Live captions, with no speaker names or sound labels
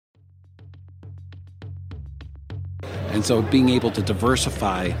And so being able to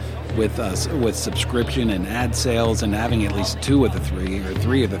diversify with subscription and ad sales and having at least two of the three or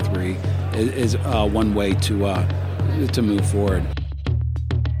three of the three is one way to move forward.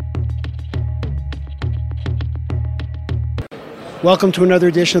 Welcome to another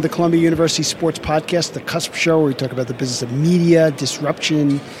edition of the Columbia University Sports Podcast, the Cusp Show, where we talk about the business of media,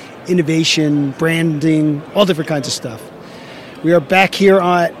 disruption, innovation, branding, all different kinds of stuff. We are back here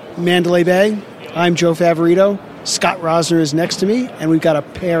at Mandalay Bay. I'm Joe Favorito. Scott Rosner is next to me, and we've got a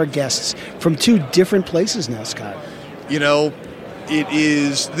pair of guests from two different places now, Scott. You know,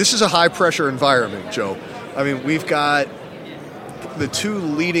 this is a high-pressure environment, Joe. I mean, we've got the two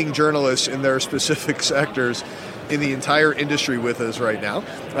leading journalists in their specific sectors in the entire industry with us right now.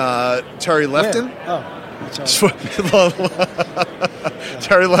 Terry Lefton.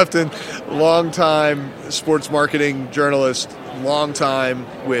 Terry Lefton, longtime sports marketing journalist, longtime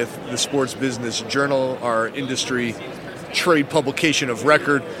with the Sports Business Journal, our industry trade publication of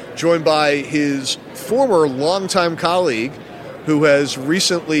record, joined by his former longtime colleague who has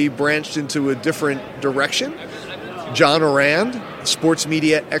recently branched into a different direction, John Ourand, sports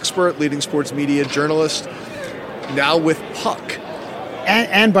media expert, leading sports media journalist, now with Puck.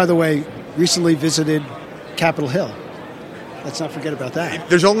 And by the way, recently visited Capitol Hill. Let's not forget about that.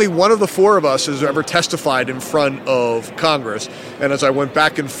 There's only one of the four of us who's ever testified in front of Congress. And as I went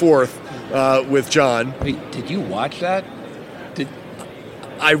back and forth with John... Wait, did you watch that?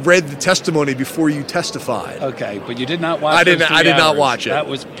 I read the testimony before you testified. Okay, but you did not watch it. I did not watch it. That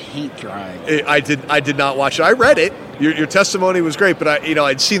was paint drying. I did not watch it. I read it. Your testimony was great, but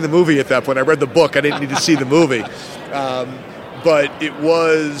I'd seen the movie at that point. I read the book. I didn't need to see the movie. But it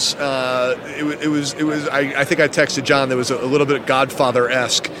was. I think I texted John. There was a little bit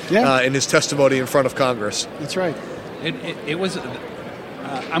Godfather-esque in his testimony in front of Congress. That's right. It was.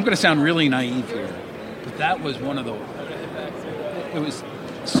 I'm going to sound really naive here, but that was one of the. It was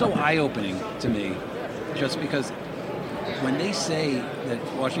so eye-opening to me, just because when they say that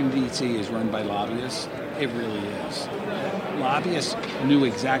Washington, D.C. is run by lobbyists, it really is. Lobbyists knew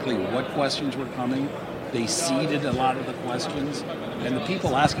exactly what questions were coming. They seeded a lot of the questions. And the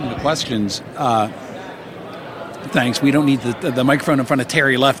people asking the questions, thanks, we don't need the microphone in front of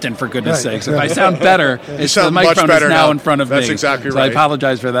Terry Lefton, for goodness sakes. If I sound better, the microphone is now in front of me. That's exactly so right. I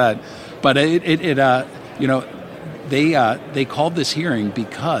apologize for that. But they called this hearing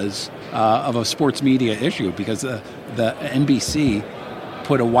because of a sports media issue, because the NBC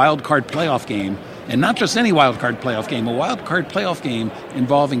put a wild card playoff game, and not just any wild card playoff game, a wild card playoff game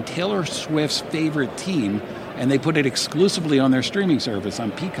involving Taylor Swift's favorite team, and they put it exclusively on their streaming service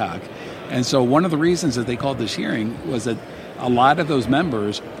on Peacock. And so one of the reasons that they called this hearing was that a lot of those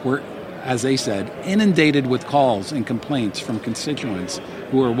members were, as they said, inundated with calls and complaints from constituents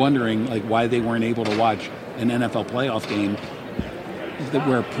who were wondering why they weren't able to watch an NFL playoff game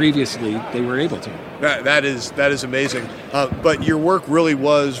where previously they were able to. That is amazing. But your work really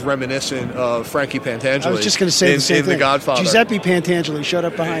was reminiscent of Frankie Pantangeli. I was just going to say the same in thing. The Godfather. Giuseppe Pantangeli showed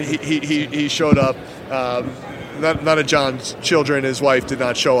up behind him. He showed up. None of John's children, his wife, did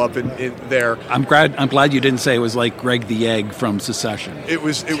not show up in there. I'm glad you didn't say it was like Greg the Egg from Secession. It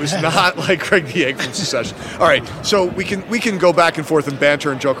was not like Greg the Egg from Secession. All right, so we can go back and forth and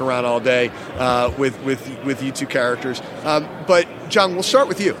banter and joke around all day with you two characters. But John, we'll start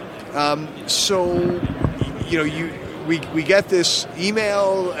with you. We get this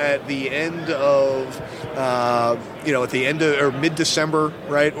email at the end of or mid-December,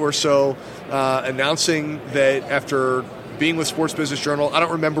 right, or so, announcing that after being with Sports Business Journal, I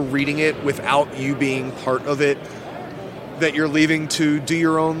don't remember reading it without you being part of it, that you're leaving to do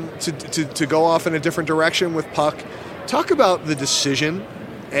your own, to go off in a different direction with Puck. Talk about the decision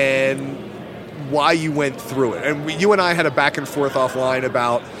and why you went through it. And you and I had a back and forth offline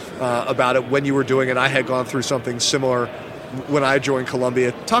about it when you were doing it. I had gone through something similar when I joined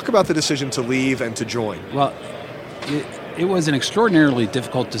Columbia. Talk about the decision to leave and to join. Well, it was an extraordinarily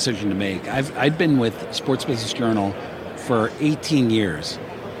difficult decision to make. I'd been with Sports Business Journal for 18 years,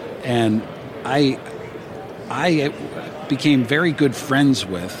 and I became very good friends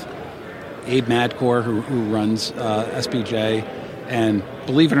with Abe Madcore, who runs SBJ, and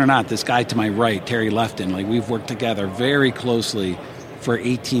believe it or not, this guy to my right, Terry Lefton, we've worked together very closely for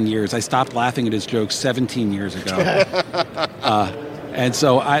 18 years. I stopped laughing at his jokes 17 years ago. And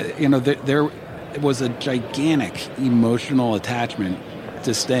so there was a gigantic emotional attachment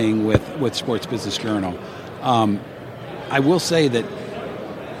to staying with Sports Business Journal. I will say that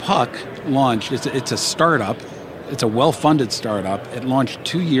Puck launched, it's a startup, it's a well-funded startup. It launched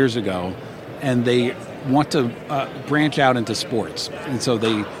 2 years ago, and they want to branch out into sports. And so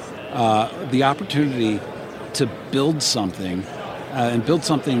the opportunity to build something and build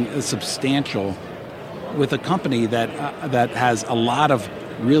something substantial with a company that has a lot of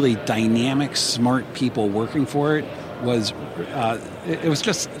really dynamic, smart people working for it was it was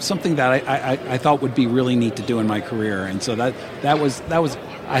just something that I thought would be really neat to do in my career, and so that was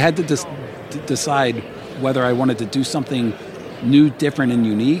I had to decide whether I wanted to do something new, different, and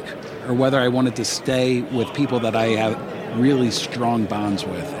unique, or whether I wanted to stay with people that I have really strong bonds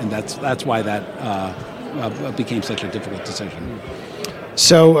with, and that's why that became such a difficult decision.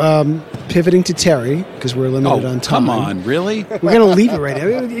 So, pivoting to Terry, because we're limited on time. Come on, really? We're going to leave it right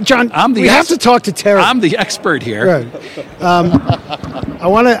now. John, we have to talk to Terry. I'm the expert here. Right. I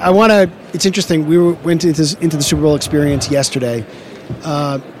want to. It's interesting. We went into the Super Bowl experience yesterday,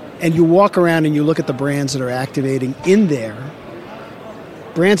 and you walk around and you look at the brands that are activating in there.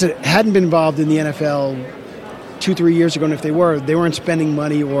 Brands that hadn't been involved in the NFL 2-3 years ago, and if they weren't spending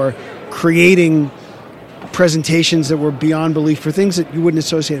money or creating presentations that were beyond belief for things that you wouldn't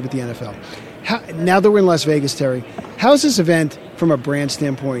associate with the NFL. Now that we're in Las Vegas, Terry, how has this event, from a brand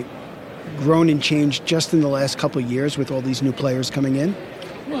standpoint, grown and changed just in the last couple of years with all these new players coming in?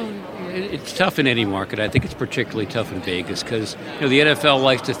 Well, it's tough in any market. I think it's particularly tough in Vegas because the NFL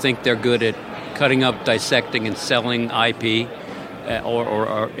likes to think they're good at cutting up, dissecting, and selling IP,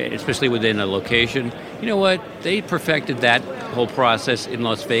 or especially within a location. You know what? They perfected that whole process in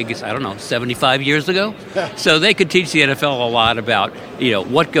Las Vegas, 75 years ago. So they could teach the NFL a lot about,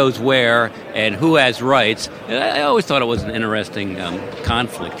 what goes where and who has rights. And I always thought it was an interesting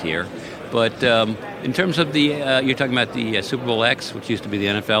conflict here. But in terms of you're talking about the Super Bowl X, which used to be the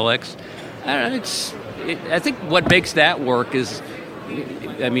NFL X, I think what makes that work is,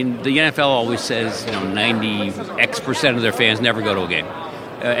 the NFL always says, 90X% of their fans never go to a game.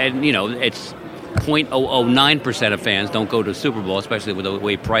 And, it's 0.009% of fans don't go to the Super Bowl, especially with the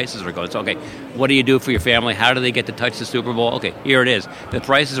way prices are going. So, okay, what do you do for your family? How do they get to touch the Super Bowl? Okay, here it is. The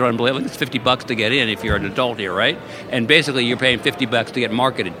prices are unbelievable. It's $50 to get in if you're an adult here, right? And basically you're paying $50 to get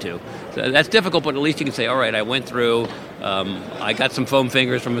marketed to. So that's difficult, but at least you can say, all right, I went through, I got some foam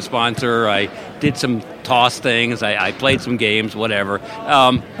fingers from a sponsor, I did some toss things, I played some games, whatever.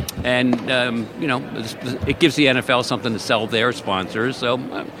 It gives the NFL something to sell their sponsors. So,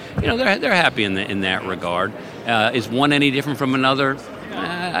 they're happy in that regard. Is one any different from another?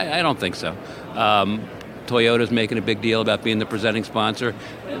 I don't think so. Toyota's making a big deal about being the presenting sponsor.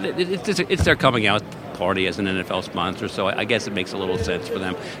 It's their coming out party as an NFL sponsor, so I guess it makes a little sense for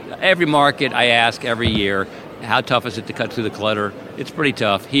them. Every market, I ask every year, how tough is it to cut through the clutter? It's pretty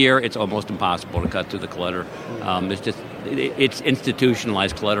tough. Here, it's almost impossible to cut through the clutter. It's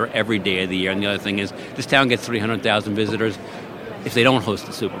institutionalized clutter every day of the year. And the other thing is, this town gets 300,000 visitors if they don't host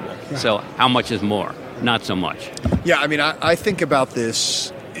the Super Bowl. Right. So how much is more? Not so much. Yeah, I think about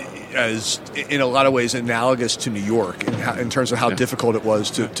this as, in a lot of ways, analogous to New York in terms of how difficult it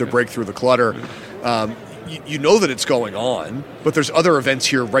was to break through the clutter. You know that it's going on, but there's other events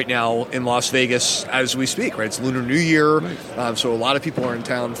here right now in Las Vegas as we speak, right? It's Lunar New Year, right. So a lot of people are in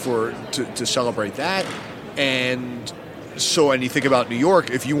town to celebrate that. And so when you think about New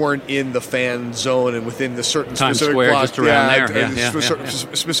York, if you weren't in the fan zone and within the certain Times specific Square, block, just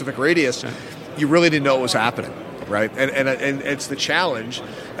around specific radius, you really didn't know what was happening. Right, and it's the challenge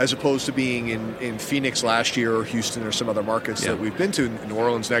as opposed to being in Phoenix last year or Houston or some other markets that we've been to, in New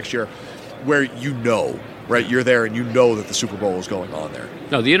Orleans next year, where right, you're there and you know that the Super Bowl is going on there.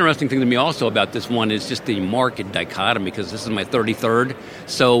 No, the interesting thing to me also about this one is just the market dichotomy, because this is my 33rd.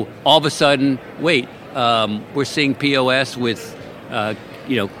 So all of a sudden, we're seeing POS with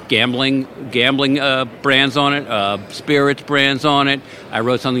gambling brands on it, spirits brands on it. I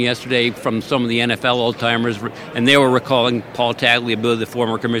wrote something yesterday from some of the NFL old-timers, and they were recalling Paul Tagliabue, the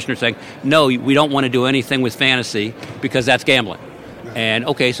former commissioner, saying, no, we don't want to do anything with fantasy because that's gambling. And,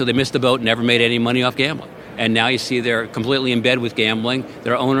 okay, so they missed the boat, never made any money off gambling. And now you see they're completely in bed with gambling.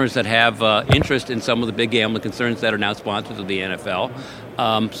 There are owners that have interest in some of the big gambling concerns that are now sponsors of the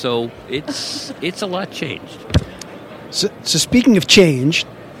NFL. So it's a lot changed. So speaking of change,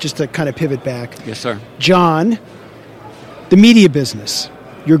 just to kind of pivot back. Yes, sir. John, the media business.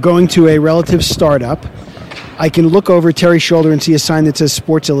 You're going to a relative startup. I can look over Terry's shoulder and see a sign that says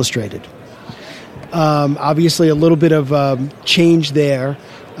Sports Illustrated. Obviously, a little bit of change there.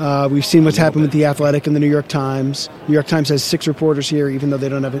 We've seen what's happened with The Athletic and the New York Times. New York Times has 6 reporters here, even though they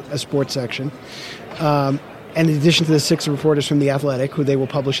don't have a sports section. And in addition to the 6 reporters from The Athletic, who they will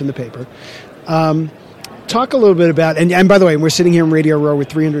publish in the paper. Talk a little bit about, and by the way, we're sitting here in Radio Row with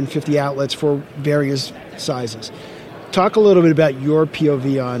 350 outlets for various sizes. Talk a little bit about your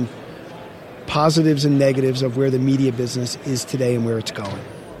POV on positives and negatives of where the media business is today and where it's going.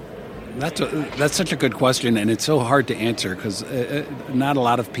 That's such a good question, and it's so hard to answer because not a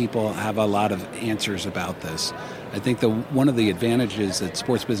lot of people have a lot of answers about this. I think one of the advantages that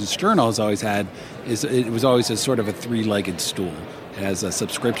Sports Business Journal has always had is it was always a sort of a three-legged stool. It has a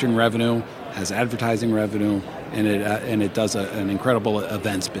subscription revenue, has advertising revenue, and it does an incredible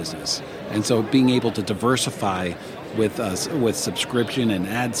events business. And so being able to diversify with subscription and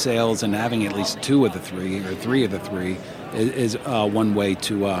ad sales and having at least two of the three or three of the three is one way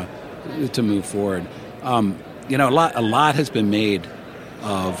to move forward. A lot has been made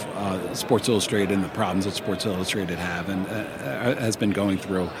of Sports Illustrated and the problems that Sports Illustrated have and has been going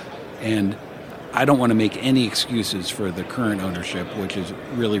through. And I don't want to make any excuses for the current ownership, which is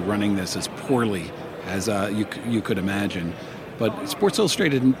really running this as poorly as you could imagine. But Sports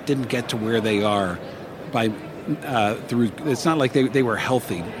Illustrated didn't get to where they are by through. It's not like they were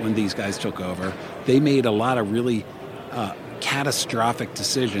healthy when these guys took over. They made a lot of really catastrophic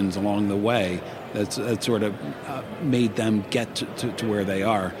decisions along the way that sort of made them get to where they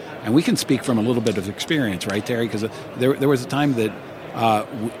are. And we can speak from a little bit of experience, right, Terry? Because there was a time that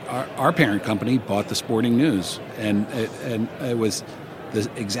our parent company bought the Sporting News, and it was the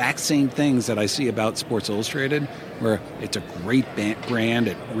exact same things that I see about Sports Illustrated, where it's a great brand,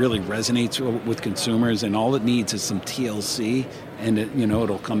 it really resonates with consumers, and all it needs is some TLC, and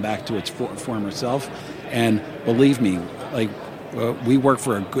it'll come back to its former self. And believe me, we work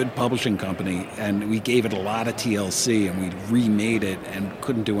for a good publishing company, and we gave it a lot of TLC, and we remade it and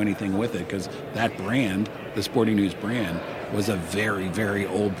couldn't do anything with it because that brand, the Sporting News brand, was a very, very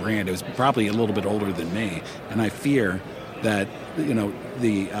old brand. It was probably a little bit older than me, and I fear that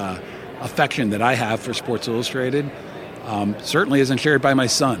the affection that I have for Sports Illustrated certainly isn't shared by my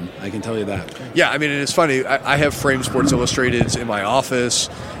son. I can tell you that. Yeah, I mean, and it's funny. I have framed Sports Illustrateds in my office,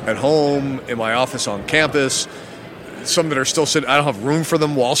 at home, in my office on campus. Some that are still sitting. I don't have room for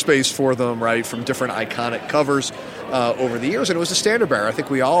them, wall space for them, right, from different iconic covers over the years. And it was a standard bearer. I think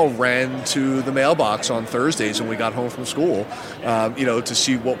we all ran to the mailbox on Thursdays when we got home from school, to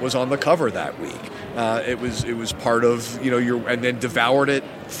see what was on the cover that week. It was part of and then devoured it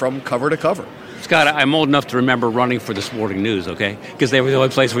from cover to cover. Scott, I'm old enough to remember running for the Sporting News, okay? Because they were the only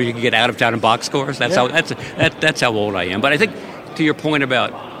place where you could get out of town and box scores. That's how old I am. But I think to your point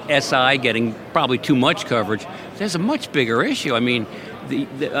about SI getting probably too much coverage, there's a much bigger issue. I mean,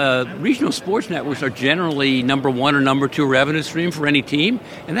 the regional sports networks are generally number one or number two revenue stream for any team,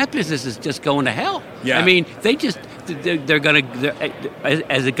 and that business is just going to hell. Yeah. I mean, they're going to,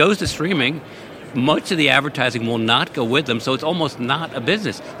 as it goes to streaming, much of the advertising will not go with them, so it's almost not a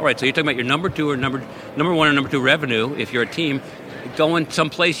business. All right, so you're talking about your number one or number two revenue if you're a team going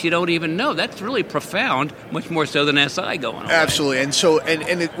someplace you don't even know. That's really profound, much more so than SI going away. Absolutely, and so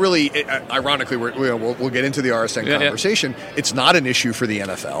and it really, ironically, we'll get into the RSN conversation. Yeah. It's not an issue for the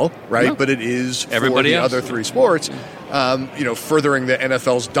NFL, right? No. But it is for the other three sports. Furthering the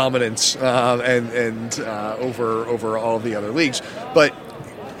NFL's dominance and over all of the other leagues, but.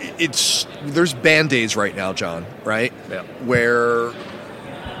 There's Band-Aids right now, John, right? Yeah. Where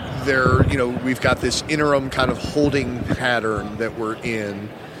we've got this interim kind of holding pattern that we're in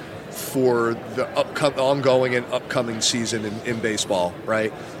for the ongoing and upcoming season in baseball,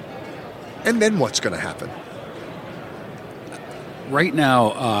 right? And then what's going to happen? Right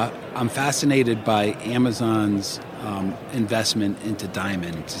now, I'm fascinated by Amazon's investment into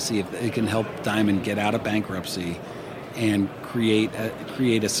Diamond to see if it can help Diamond get out of bankruptcy and create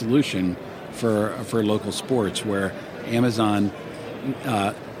a solution for local sports where Amazon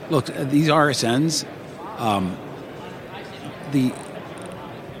look, these RSNs, the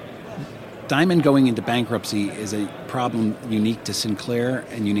Diamond going into bankruptcy is a problem unique to Sinclair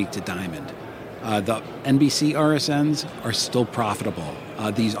and unique to Diamond. The NBC RSNs are still profitable.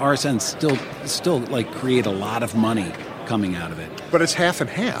 These RSNs still create a lot of money coming out of it. But it's half and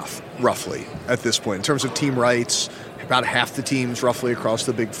half, roughly, at this point, in terms of team rights. About half the teams, roughly, across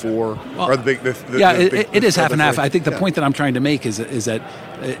the big four, or the big. It is half and half. I think the point that I'm trying to make is that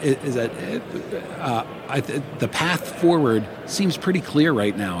the path forward seems pretty clear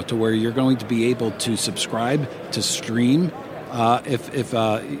right now, to where you're going to be able to subscribe to stream if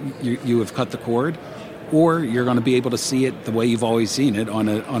you have cut the cord, or you're going to be able to see it the way you've always seen it on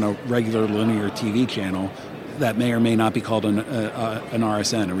a regular linear TV channel that may or may not be called an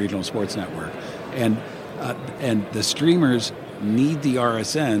RSN, a regional sports network, and the streamers need the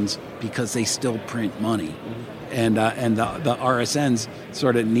RSNs because they still print money, and the RSNs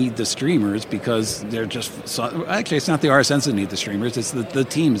sort of need the streamers because they're just actually it's not the RSNs that need the streamers, it's the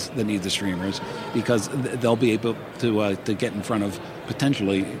teams that need the streamers because they'll be able to get in front of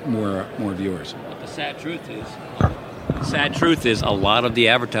potentially more viewers. But the sad truth is, The sad truth is a lot of the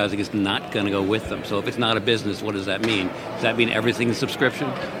advertising is not going to go with them. So if it's not a business, what does that mean? Does that mean everything is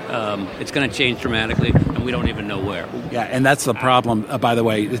subscription? It's going to change dramatically, and we don't even know where. Yeah, and that's the problem. By the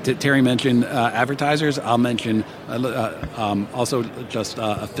way, Terry mentioned advertisers. I'll mention also just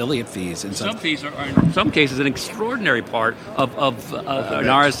affiliate fees. And some fees are in some cases an extraordinary part of an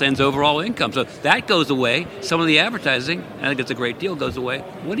RSN's overall income. So that goes away. Some of the advertising, I think it's a great deal, goes away.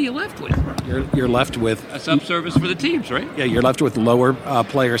 What are you left with? You're left with a subservice for the teams, right? Yeah, you're left with lower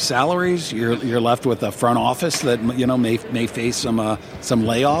player salaries. You're left with a front office that may face some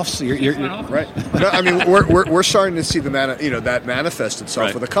layoffs. You're right. No, I mean we're starting to see that manifest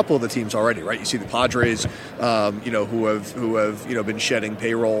itself with a couple of the teams already, right? You see the Padres, who have been shedding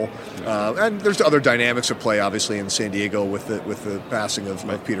payroll, and there's other dynamics at play, obviously in San Diego with the passing of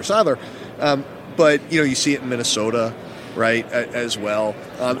Peter Seidler, but you see it in Minnesota. Right, as well,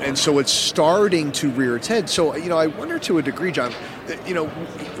 and so it's starting to rear its head. So I wonder to a degree, John,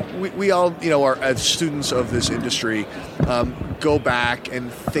 we all are as students of this industry, go back and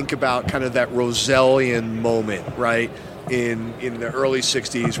think about kind of that Rosellian moment, right? In the early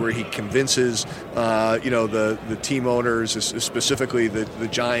 60s, where he convinces the team owners, specifically the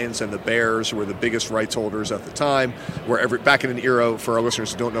Giants and the Bears, who were the biggest rights holders at the time, back in an era, for our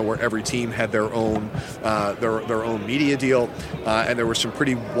listeners who don't know, where every team had their own media deal, and there were some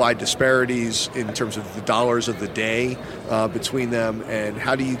pretty wide disparities in terms of the dollars of the day between them. And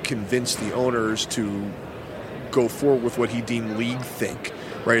how do you convince the owners to go forward with what he deemed league think?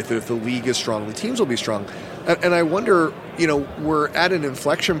 Right, if the league is strong, the teams will be strong. And I wonder, we're at an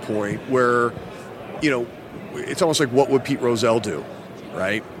inflection point where, it's almost like, what would Pete Rozelle do,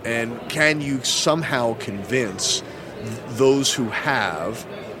 right? And can you somehow convince those who have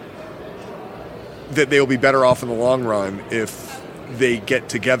that they'll be better off in the long run if they get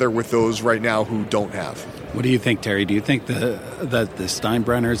together with those right now who don't have? What do you think, Terry? Do you think the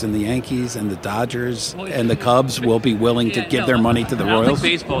Steinbrenners and the Yankees and the Dodgers and the Cubs will be willing to give their money to the Royals? I don't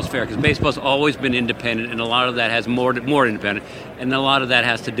think baseball's fair, because baseball's always been independent, and a lot of that has more independent, and a lot of that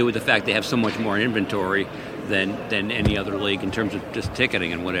has to do with the fact they have so much more inventory than any other league in terms of just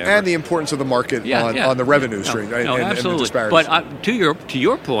ticketing and whatever. And the importance of the market on the revenue stream, right? No, and absolutely. And the disparities. But to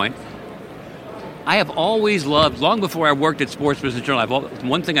your point, I have always loved, long before I worked at Sports Business Journal,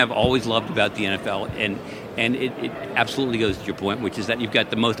 one thing I've always loved about the NFL, and it absolutely goes to your point, which is that you've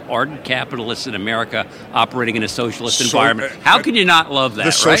got the most ardent capitalists in America operating in a socialist environment. How can you not love that?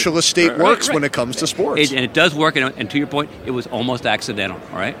 The socialist state works when it comes to sports. And it does work, and to your point, it was almost accidental,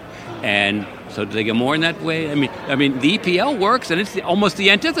 right? And so do they get more in that way? I mean, the EPL works, and it's almost the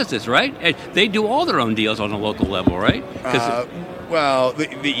antithesis, right? And they do all their own deals on a local level, right? Well, the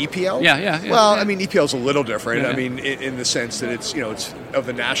EPL? Yeah. Well, I mean, EPL is a little different. Yeah. I mean, in the sense that it's of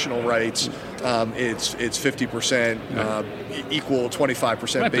the national rights, it's 50% equal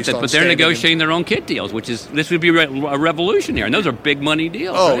 25% based on. But they're negotiating their own kit deals, this would be a revolution here, and those are big money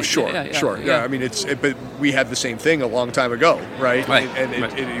deals. Oh, right? sure. Yeah, I mean, but we had the same thing a long time ago, right? And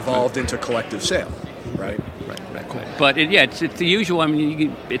it evolved into collective sale, right? But it's the usual. I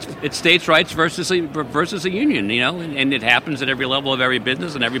mean, it's states' rights versus a union, and it happens at every level of every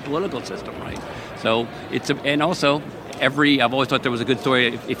business and every political system, right? So and also I've always thought there was a good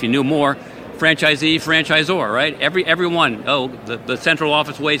story. If you knew more, franchisee, franchisor, right? Everyone. The central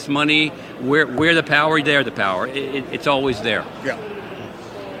office wastes money. We're the power. They're the power. It's always there. Yeah.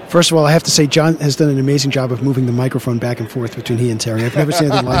 First of all, I have to say John has done an amazing job of moving the microphone back and forth between he and Terry. I've never seen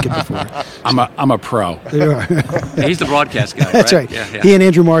anything like it before. I'm a pro. You are. He's the broadcast guy, That's right. Yeah. He and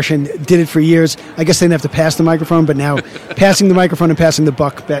Andrew Martian did it for years. I guess they didn't have to pass the microphone, but now passing the microphone and passing the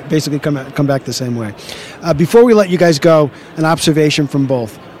buck basically come back the same way. Before we let you guys go, an observation from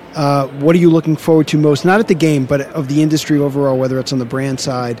both. What are you looking forward to most, not at the game, but of the industry overall, whether it's on the brand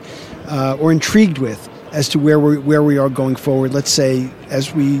side, or intrigued with, as to where we are going forward, let's say,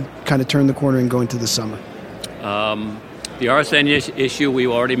 as we kind of turn the corner and go into the summer? The RSN issue we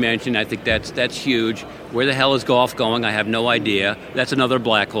already mentioned. I think that's huge. Where the hell is golf going? I have no idea. That's another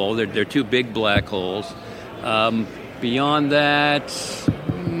black hole. They're two big black holes. Beyond that,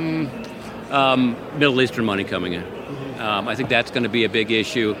 Middle Eastern money coming in. I think that's going to be a big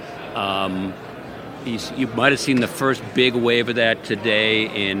issue. You might have seen the first big wave of that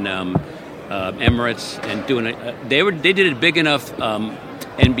today in Emirates, and they did a big enough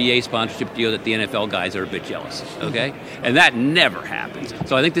NBA sponsorship deal that the NFL guys are a bit jealous, okay? And that never happens.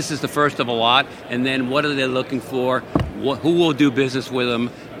 So I think this is the first of a lot. And then what are they looking for? Who will do business with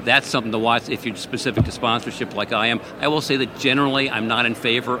them? That's something to watch if you're specific to sponsorship like I am. I will say that generally I'm not in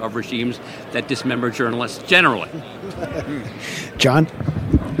favor of regimes that dismember journalists, generally. John?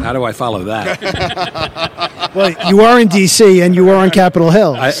 How do I follow that? Well, you are in D.C. and you are on Capitol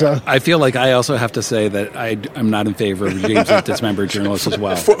Hill. I feel like I also have to say that I'm not in favor of regimes that dismember journalists as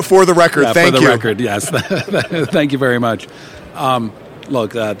well. For the record, thank you. For the record, yes. Thank you very much.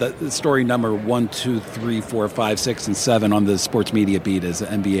 Look, the story number 1, 2, 3, 4, 5, 6, and 7 on the sports media beat is the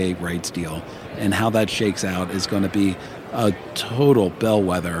NBA rights deal. And how that shakes out is going to be a total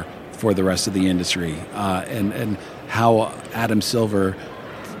bellwether for the rest of the industry. And how Adam Silver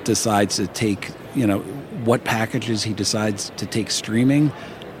decides to take, what packages he decides to take streaming,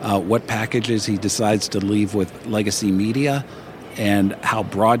 what packages he decides to leave with legacy media, and how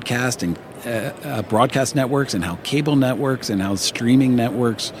broadcast networks and how cable networks and how streaming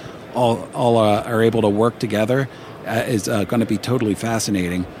networks all are able to work together is going to be totally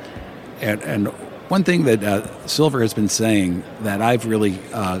fascinating. And one thing that Silver has been saying that I've really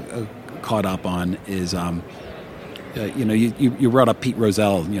caught up on is, you brought up Pete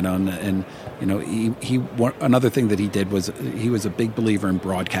Rozelle, and another thing that he did was he was a big believer in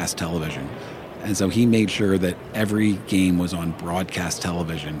broadcast television. And so he made sure that every game was on broadcast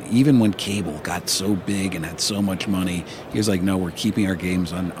television. Even when cable got so big and had so much money, he was like, no, we're keeping our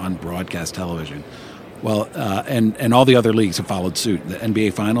games on broadcast television. Well, and all the other leagues have followed suit. The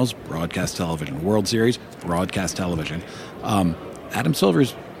NBA Finals, broadcast television. World Series, broadcast television. Adam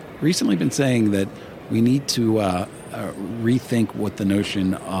Silver's recently been saying that we need to rethink what the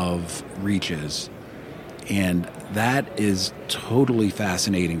notion of reach is. And that is totally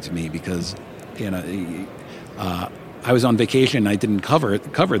fascinating to me because I was on vacation. I didn't cover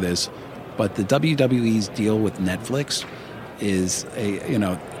this, but the WWE's deal with Netflix is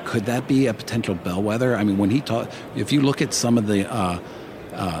could that be a potential bellwether? I mean, when he if you look at some of the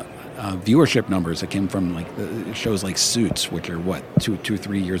viewership numbers that came from like the shows like Suits, which are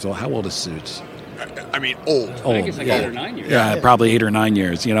 2-3 years old. How old is Suits? I mean, old. I think it's like 8 or 9 years. Yeah, probably 8 or 9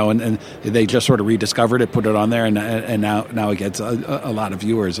 years. And they just sort of rediscovered it, put it on there, and now it gets a lot of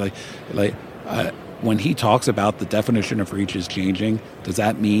viewers. When he talks about the definition of reach is changing, does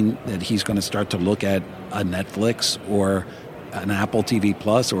that mean that he's going to start to look at a Netflix or an Apple TV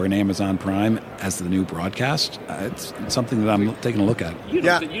Plus or an Amazon Prime as the new broadcast? It's something that I'm taking a look at. You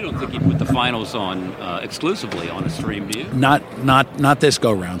don't think he'd put the finals on exclusively on a stream, do you? Not this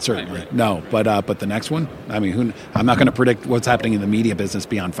go round, certainly. Right. No, but the next one. I mean, I'm not going to predict what's happening in the media business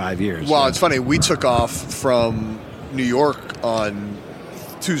beyond 5 years. Well, It's funny. We took off from New York on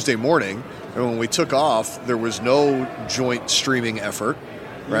Tuesday morning, and when we took off, there was no joint streaming effort,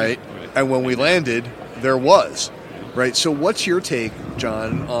 right? And when we landed, there was. Right. So, what's your take,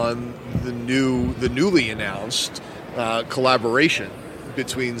 John, on the newly announced collaboration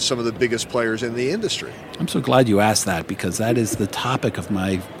between some of the biggest players in the industry? I'm so glad you asked that because that is the topic of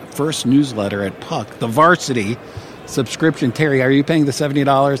my first newsletter at Puck, the Varsity subscription. Terry, are you paying the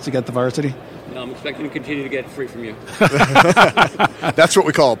 $70 to get the Varsity? No, I'm expecting to continue to get it free from you. That's what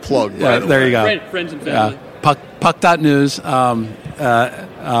we call a plug. Yeah, there you go. Friends and family. Puck.news.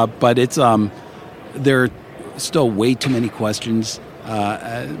 But it's there are still way too many questions,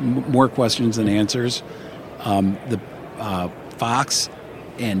 more questions than answers. The Fox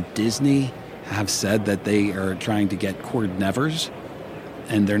and Disney have said that they are trying to get cord nevers,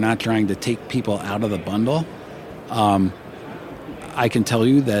 and they're not trying to take people out of the bundle. I can tell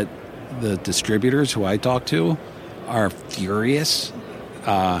you that the distributors who I talk to are furious,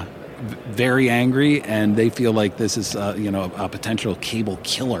 very angry, and they feel like this is a potential cable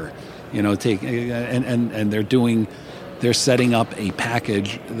killer. And they're setting up a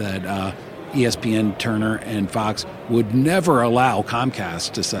package that ESPN, Turner, and Fox would never allow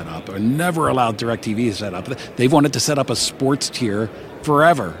Comcast to set up, or never allow DirecTV to set up. They've wanted to set up a sports tier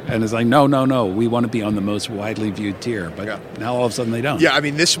forever, and it's like, no, we want to be on the most widely viewed tier, but now all of a sudden they don't. Yeah, I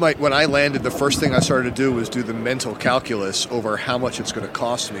mean, when I landed, the first thing I started to do was do the mental calculus over how much it's going to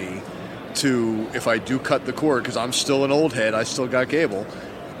cost me to, if I do cut the cord, because I'm still an old head, I still got cable,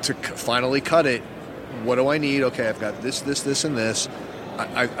 to finally cut it. What do I need? Okay, I've got this, and this.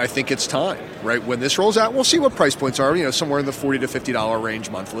 I think it's time, right? When this rolls out, we'll see what price points are. Somewhere in the $40 to $50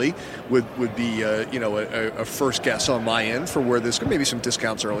 range monthly would be a first guess on my end for where this, maybe some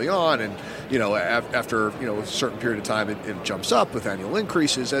discounts early on, and after a certain period of time it jumps up with annual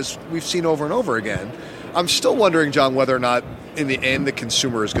increases, as we've seen over and over again. I'm still wondering, John, whether or not in the end the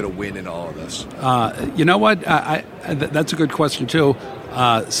consumer is going to win in all of this. You know what? That's a good question too.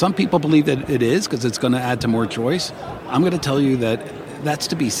 Some people believe that it is because it's going to add to more choice. I'm going to tell you that that's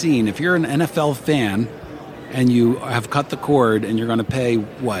to be seen. If you're an NFL fan and you have cut the cord and you're going to pay,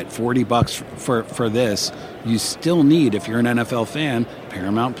 $40 for this, you still need, if you're an NFL fan,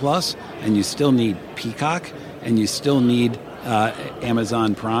 Paramount Plus, and you still need Peacock, and you still need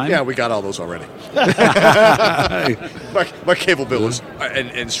Amazon Prime. Yeah, we got all those already. my cable bill is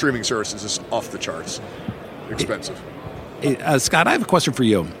and streaming services is off the charts. Expensive. Scott, I have a question for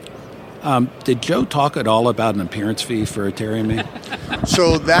you. Did Joe talk at all about an appearance fee for Terry and me?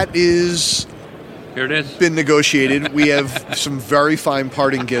 So that is... Here it is. Been negotiated. We have some very fine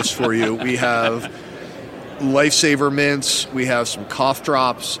parting gifts for you. We have Lifesaver mints. We have some cough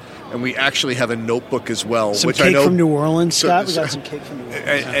drops. And we actually have a notebook as well. Some which cake I know, from New Orleans, Scott. We got some cake from New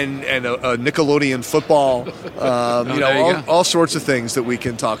Orleans. And a Nickelodeon football. All sorts of things that we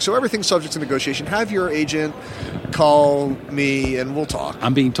can talk. So everything's subject to negotiation. Have your agent call me, and we'll talk.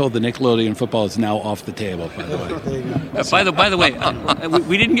 I'm being told the Nickelodeon football is now off the table, by the way. By the way,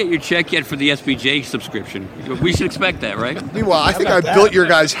 we didn't get your check yet for the SBJ subscription. We should expect that, right? Meanwhile, I think I built your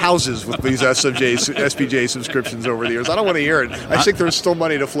guys' houses with these SBJ subscriptions over the years. I don't want to hear it. I think there's still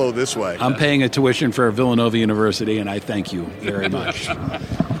money to flow this way. I'm paying a tuition for Villanova University, and I thank you very much.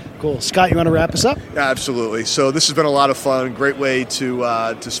 Cool. Scott, you want to wrap us up? Absolutely. So this has been a lot of fun. Great way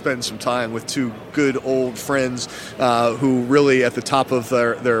to spend some time with two good old friends who really at the top of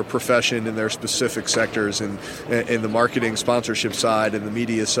their profession in their specific sectors and in the marketing sponsorship side and the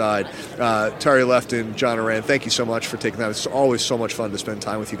media side. Terry Lefton, John Ourand, thank you so much for taking that. It's always so much fun to spend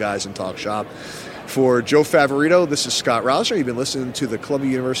time with you guys and talk shop. For Joe Favorito, this is Scott Rosner. You've been listening to the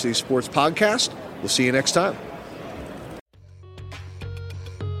Columbia University Sports Podcast. We'll see you next time.